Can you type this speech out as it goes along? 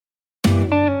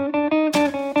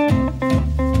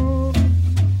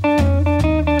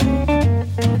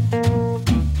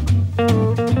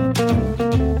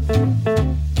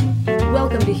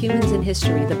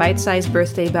History, the bite-sized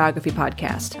birthday biography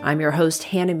podcast. I'm your host,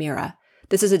 Hannah Mira.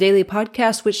 This is a daily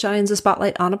podcast which shines a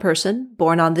spotlight on a person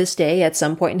born on this day at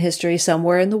some point in history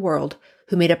somewhere in the world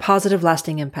who made a positive,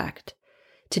 lasting impact.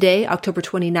 Today, October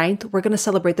 29th, we're going to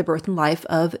celebrate the birth and life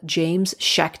of James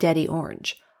Shack Daddy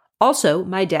Orange. Also,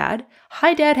 my dad.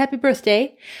 Hi, Dad. Happy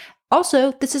birthday.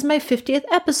 Also, this is my 50th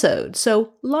episode,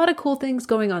 so a lot of cool things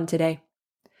going on today.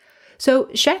 So,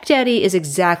 Shack Daddy is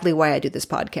exactly why I do this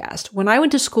podcast. When I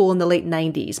went to school in the late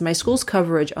 90s, my school's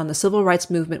coverage on the civil rights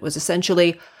movement was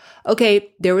essentially,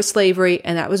 okay, there was slavery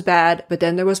and that was bad, but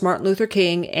then there was Martin Luther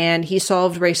King and he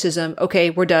solved racism. Okay,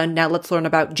 we're done. Now let's learn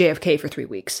about JFK for 3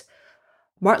 weeks.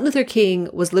 Martin Luther King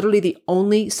was literally the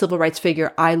only civil rights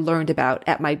figure I learned about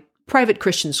at my private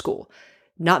Christian school.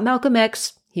 Not Malcolm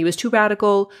X. He was too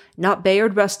radical, not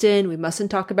Bayard Rustin, we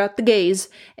mustn't talk about the gays,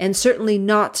 and certainly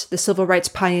not the civil rights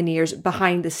pioneers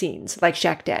behind the scenes, like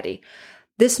Shack Daddy.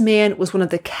 This man was one of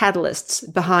the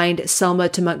catalysts behind Selma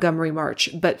to Montgomery March,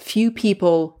 but few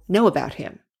people know about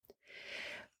him.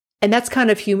 And that's kind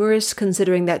of humorous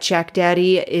considering that Shack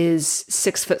Daddy is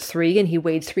 6'3" and he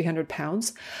weighed 300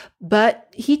 pounds.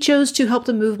 But he chose to help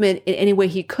the movement in any way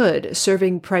he could,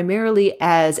 serving primarily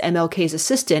as MLK's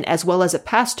assistant as well as a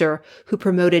pastor who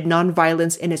promoted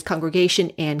nonviolence in his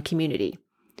congregation and community.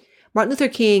 Martin Luther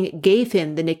King gave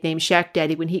him the nickname Shack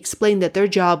Daddy when he explained that their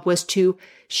job was to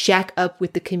shack up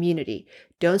with the community.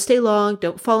 Don't stay long,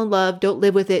 don't fall in love, don't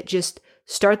live with it, just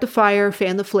start the fire,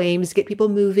 fan the flames, get people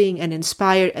moving and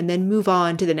inspired, and then move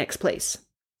on to the next place.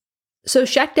 So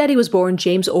Shack Daddy was born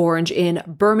James Orange in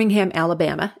Birmingham,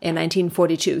 Alabama in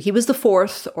 1942. He was the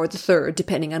fourth or the third,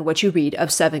 depending on what you read, of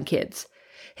 7 kids.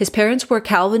 His parents were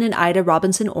Calvin and Ida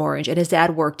Robinson Orange, and his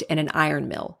dad worked in an iron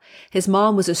mill. His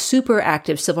mom was a super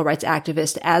active civil rights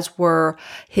activist, as were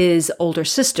his older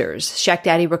sisters. Shack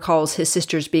Daddy recalls his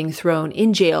sisters being thrown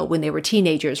in jail when they were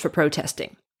teenagers for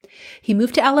protesting. He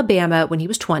moved to Alabama when he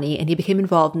was 20, and he became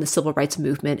involved in the civil rights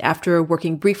movement after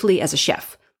working briefly as a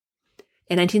chef.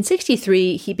 In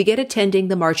 1963, he began attending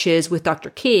the marches with Dr.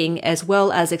 King, as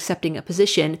well as accepting a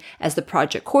position as the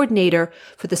project coordinator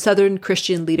for the Southern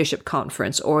Christian Leadership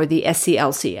Conference, or the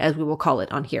SCLC, as we will call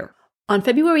it on here. On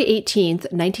February 18,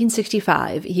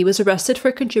 1965, he was arrested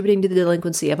for contributing to the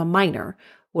delinquency of a minor.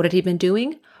 What had he been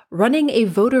doing? Running a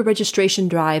voter registration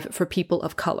drive for people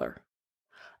of color.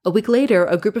 A week later,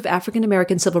 a group of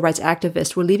African-American civil rights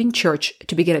activists were leaving church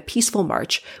to begin a peaceful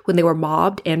march when they were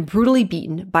mobbed and brutally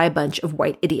beaten by a bunch of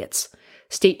white idiots.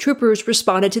 State troopers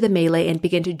responded to the melee and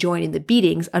began to join in the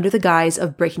beatings under the guise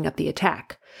of breaking up the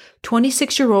attack.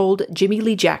 26-year-old Jimmy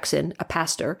Lee Jackson, a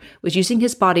pastor, was using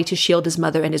his body to shield his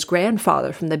mother and his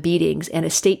grandfather from the beatings, and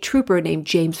a state trooper named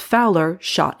James Fowler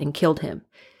shot and killed him.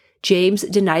 James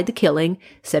denied the killing,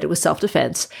 said it was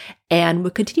self-defense, and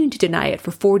would continue to deny it for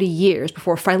 40 years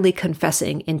before finally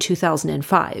confessing in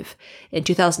 2005. In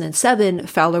 2007,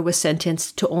 Fowler was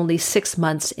sentenced to only 6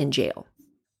 months in jail.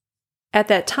 At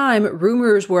that time,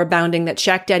 rumors were abounding that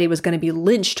Shack Daddy was going to be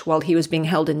lynched while he was being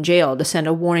held in jail to send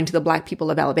a warning to the black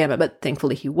people of Alabama, but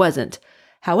thankfully he wasn't.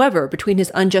 However, between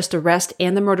his unjust arrest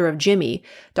and the murder of Jimmy,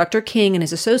 Dr. King and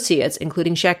his associates,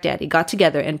 including Shack Daddy, got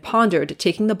together and pondered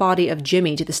taking the body of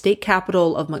Jimmy to the state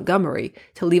capital of Montgomery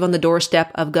to leave on the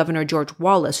doorstep of Governor George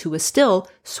Wallace, who was still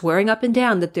swearing up and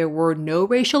down that there were no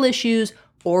racial issues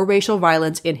or racial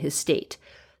violence in his state.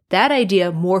 That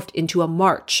idea morphed into a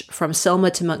march from Selma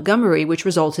to Montgomery, which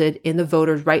resulted in the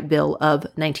Voters' Right Bill of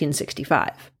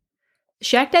 1965.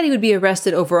 Shack Daddy would be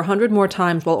arrested over 100 more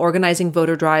times while organizing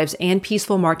voter drives and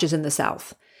peaceful marches in the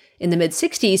South. In the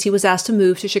mid-60s, he was asked to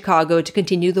move to Chicago to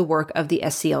continue the work of the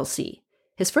SCLC.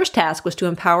 His first task was to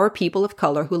empower people of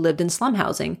color who lived in slum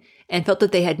housing and felt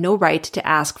that they had no right to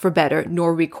ask for better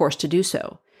nor recourse to do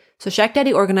so. So Shack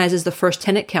Daddy organizes the first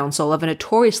tenant council of a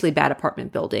notoriously bad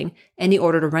apartment building, and he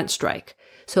ordered a rent strike.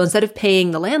 So instead of paying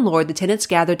the landlord, the tenants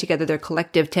gathered together their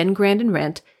collective $10,000 in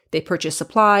rent. They purchased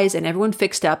supplies, and everyone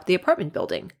fixed up the apartment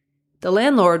building. The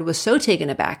landlord was so taken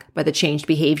aback by the changed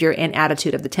behavior and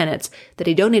attitude of the tenants that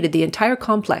he donated the entire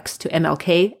complex to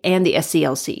MLK and the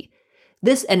SCLC.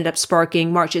 This ended up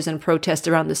sparking marches and protests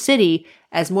around the city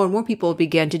as more and more people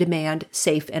began to demand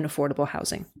safe and affordable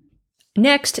housing.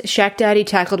 Next, Shack Daddy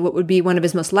tackled what would be one of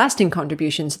his most lasting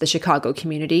contributions to the Chicago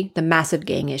community, the massive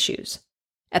gang issues.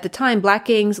 At the time, black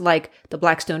gangs like the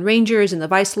Blackstone Rangers and the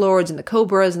Vice Lords and the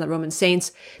Cobras and the Roman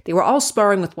Saints, they were all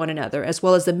sparring with one another, as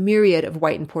well as the myriad of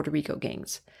white and Puerto Rico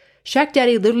gangs. Shack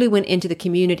Daddy literally went into the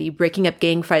community, breaking up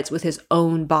gang fights with his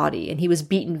own body, and he was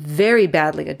beaten very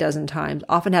badly a dozen times,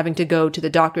 often having to go to the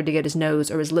doctor to get his nose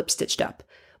or his lip stitched up.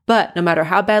 But no matter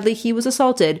how badly he was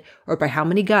assaulted, or by how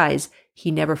many guys,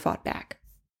 he never fought back.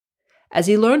 As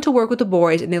he learned to work with the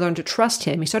boys and they learned to trust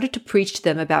him, he started to preach to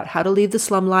them about how to lead the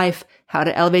slum life, how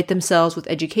to elevate themselves with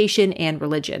education and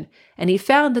religion. And he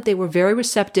found that they were very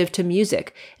receptive to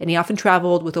music, and he often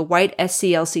traveled with a white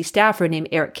SCLC staffer named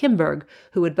Eric Kimberg,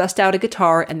 who would bust out a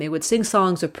guitar and they would sing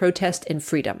songs of protest and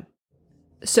freedom.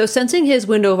 So sensing his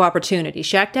window of opportunity,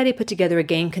 Shack Daddy put together a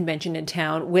gang convention in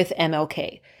town with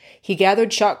MLK. He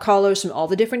gathered shot callers from all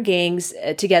the different gangs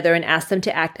together and asked them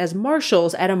to act as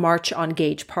marshals at a march on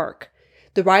Gage Park.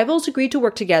 The rivals agreed to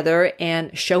work together,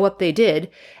 and show up they did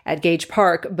at Gage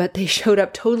Park, but they showed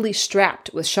up totally strapped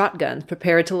with shotguns,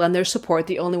 prepared to lend their support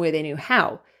the only way they knew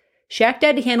how. Shack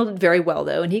Daddy handled it very well,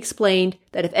 though, and he explained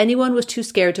that if anyone was too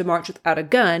scared to march without a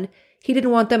gun, he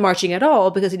didn't want them marching at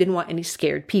all because he didn't want any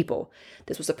scared people.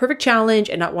 This was a perfect challenge,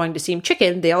 and not wanting to seem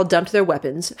chicken, they all dumped their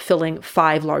weapons, filling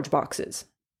 5 large boxes.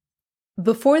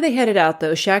 Before they headed out,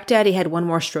 though, Shack Daddy had one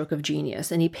more stroke of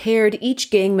genius, and he paired each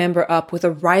gang member up with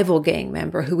a rival gang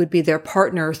member who would be their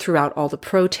partner throughout all the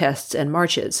protests and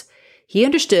marches. He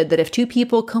understood that if 2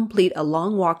 people complete a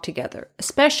long walk together,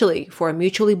 especially for a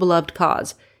mutually beloved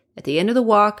cause, at the end of the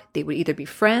walk, they would either be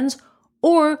friends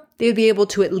or they would be able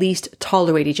to at least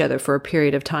tolerate each other for a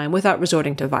period of time without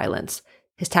resorting to violence.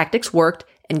 His tactics worked,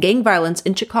 and gang violence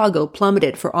in Chicago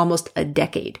plummeted for almost a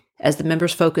decade as the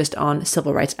members focused on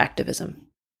civil rights activism.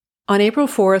 On April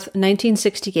 4th,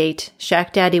 1968,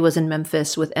 Shack Daddy was in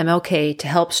Memphis with MLK to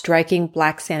help striking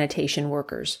black sanitation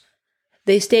workers.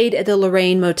 They stayed at the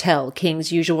Lorraine Motel,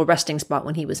 King's usual resting spot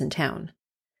when he was in town.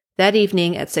 That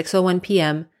evening at 6:01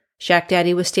 p.m., Shack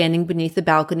Daddy was standing beneath the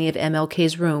balcony of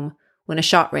MLK's room when a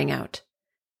shot rang out.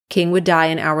 King would die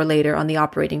an hour later on the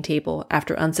operating table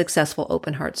after unsuccessful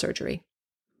open-heart surgery.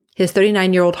 His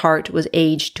 39-year-old heart was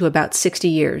aged to about 60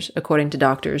 years, according to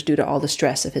doctors, due to all the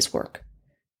stress of his work.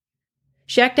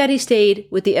 Shack Daddy stayed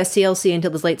with the SCLC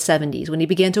until his late 70s, when he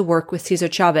began to work with Cesar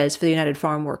Chavez for the United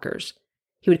Farm Workers.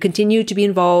 He would continue to be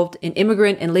involved in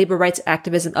immigrant and labor rights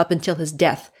activism up until his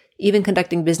death, even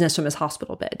conducting business from his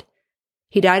hospital bed.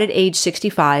 He died at age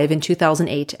 65 in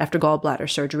 2008 after gallbladder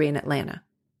surgery in Atlanta.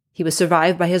 He was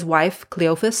survived by his wife,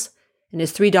 Cleophas, and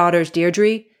his 3 daughters,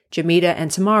 Deirdre, Jamita, and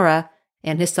Tamara,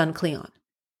 and his son Cleon.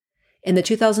 In the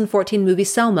 2014 movie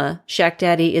Selma, Shack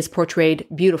Daddy is portrayed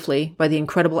beautifully by the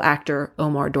incredible actor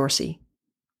Omar Dorsey.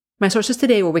 My sources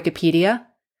today were Wikipedia,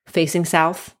 Facing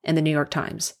South, and the New York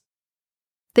Times.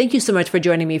 Thank you so much for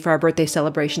joining me for our birthday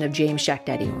celebration of James Shack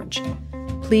Daddy Orange.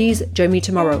 Please join me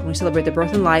tomorrow when we celebrate the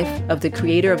birth and life of the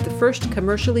creator of the first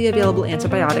commercially available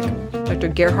antibiotic, Dr.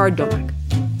 Gerhard Domak.